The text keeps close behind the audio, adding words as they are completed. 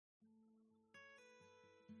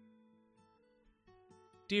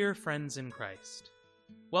Dear friends in Christ,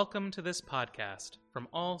 welcome to this podcast from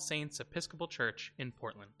All Saints Episcopal Church in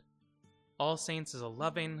Portland. All Saints is a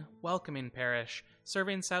loving, welcoming parish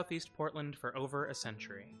serving Southeast Portland for over a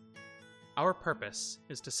century. Our purpose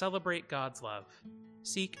is to celebrate God's love,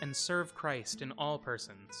 seek and serve Christ in all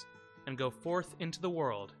persons, and go forth into the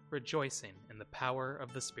world rejoicing in the power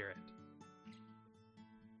of the Spirit.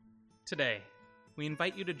 Today, we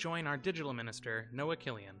invite you to join our digital minister, Noah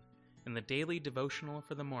Kilian, in the daily devotional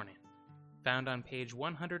for the morning, found on page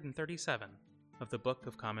 137 of the Book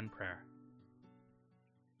of Common Prayer.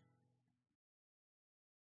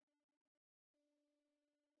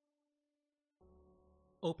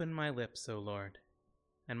 Open my lips, O Lord,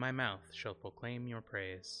 and my mouth shall proclaim your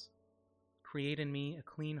praise. Create in me a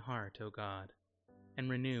clean heart, O God, and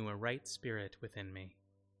renew a right spirit within me.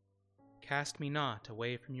 Cast me not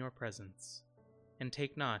away from your presence, and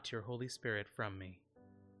take not your Holy Spirit from me.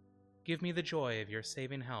 Give me the joy of your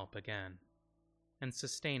saving help again, and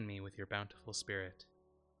sustain me with your bountiful Spirit.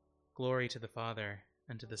 Glory to the Father,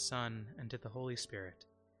 and to the Son, and to the Holy Spirit,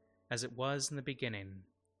 as it was in the beginning,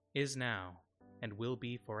 is now, and will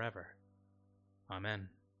be forever. Amen.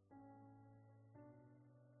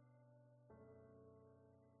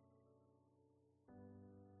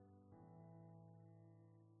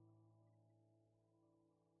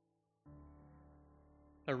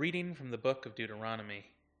 A reading from the book of Deuteronomy.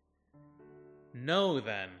 Know,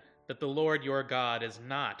 then, that the Lord your God is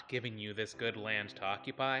not giving you this good land to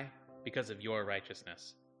occupy because of your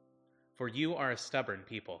righteousness, for you are a stubborn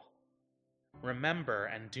people. Remember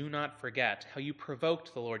and do not forget how you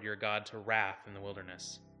provoked the Lord your God to wrath in the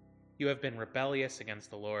wilderness. You have been rebellious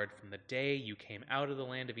against the Lord from the day you came out of the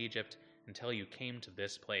land of Egypt until you came to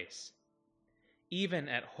this place. Even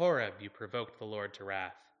at Horeb you provoked the Lord to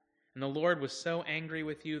wrath, and the Lord was so angry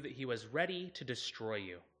with you that he was ready to destroy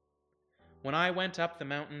you. When I went up the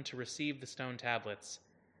mountain to receive the stone tablets,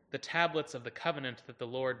 the tablets of the covenant that the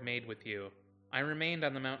Lord made with you, I remained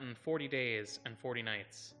on the mountain 40 days and 40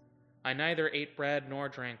 nights. I neither ate bread nor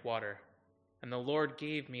drank water. And the Lord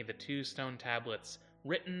gave me the 2 stone tablets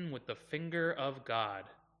written with the finger of God.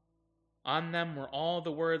 On them were all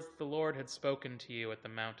the words that the Lord had spoken to you at the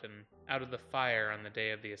mountain out of the fire on the day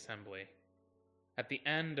of the assembly. At the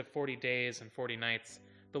end of 40 days and 40 nights,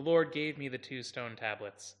 the Lord gave me the 2 stone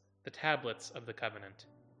tablets, the tablets of the covenant.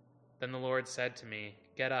 Then the Lord said to me,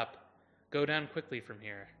 Get up, go down quickly from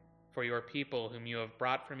here, for your people whom you have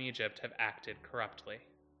brought from Egypt have acted corruptly.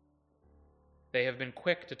 They have been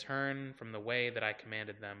quick to turn from the way that I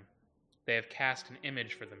commanded them. They have cast an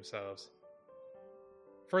image for themselves.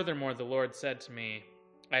 Furthermore, the Lord said to me,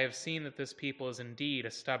 I have seen that this people is indeed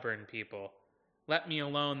a stubborn people. Let me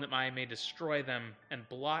alone that I may destroy them and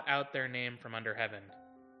blot out their name from under heaven.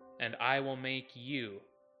 And I will make you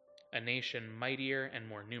a nation mightier and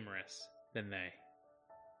more numerous than they.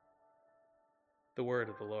 The word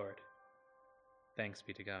of the Lord. Thanks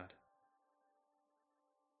be to God.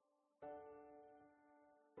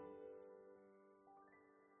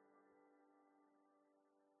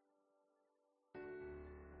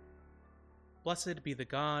 Blessed be the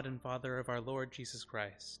God and Father of our Lord Jesus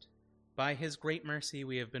Christ. By his great mercy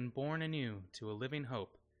we have been born anew to a living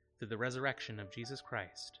hope through the resurrection of Jesus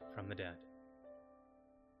Christ from the dead.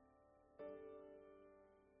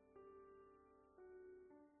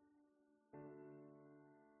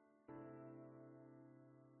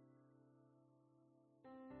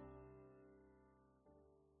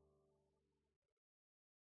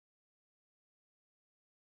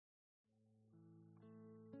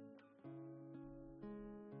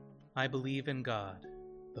 I believe in God,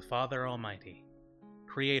 the Father Almighty,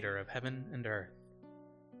 creator of heaven and earth.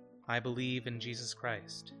 I believe in Jesus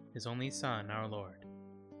Christ, his only Son, our Lord.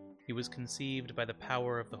 He was conceived by the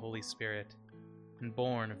power of the Holy Spirit and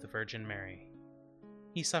born of the Virgin Mary.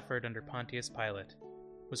 He suffered under Pontius Pilate,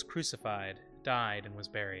 was crucified, died, and was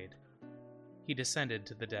buried. He descended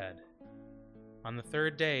to the dead. On the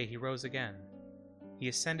 3rd day he rose again. He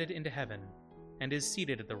ascended into heaven and is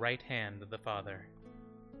seated at the right hand of the Father.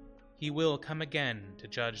 He will come again to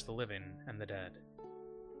judge the living and the dead.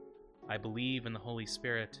 I believe in the Holy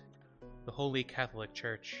Spirit, the Holy Catholic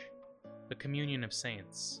Church, the communion of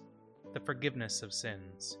saints, the forgiveness of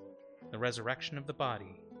sins, the resurrection of the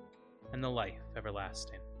body, and the life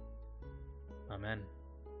everlasting. Amen.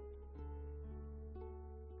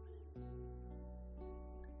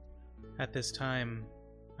 At this time,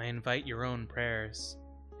 I invite your own prayers,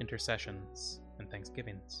 intercessions, and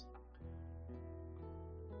thanksgivings.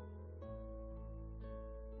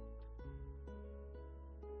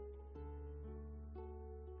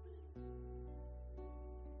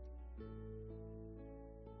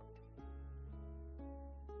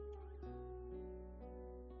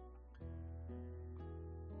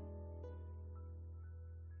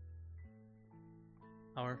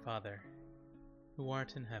 Our Father, who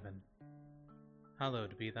art in heaven,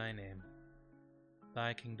 hallowed be thy name.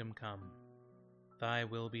 Thy kingdom come, thy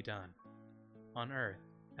will be done, on earth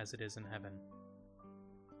as it is in heaven.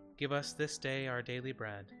 Give us this day our daily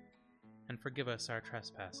bread, and forgive us our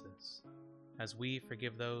trespasses, as we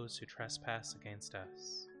forgive those who trespass against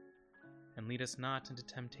us. And lead us not into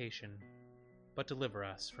temptation, but deliver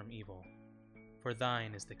us from evil. For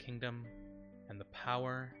thine is the kingdom, and the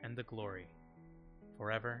power, and the glory,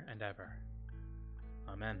 forever and ever.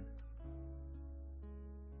 Amen.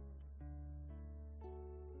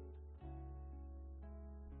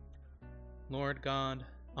 Lord God,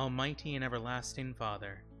 almighty and everlasting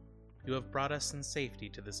Father, you have brought us in safety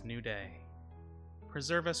to this new day.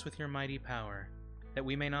 Preserve us with your mighty power, that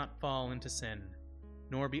we may not fall into sin,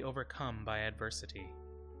 nor be overcome by adversity.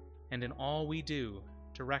 And in all we do,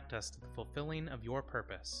 direct us to the fulfilling of your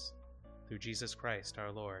purpose, through Jesus Christ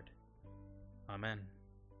our Lord. Amen.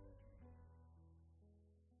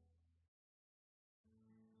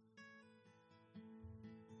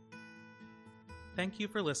 Thank you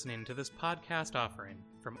for listening to this podcast offering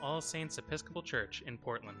from All Saints Episcopal Church in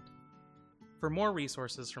Portland. For more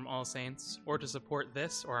resources from All Saints, or to support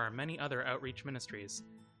this or our many other outreach ministries,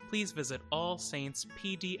 please visit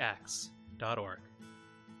allsaintspdx.org.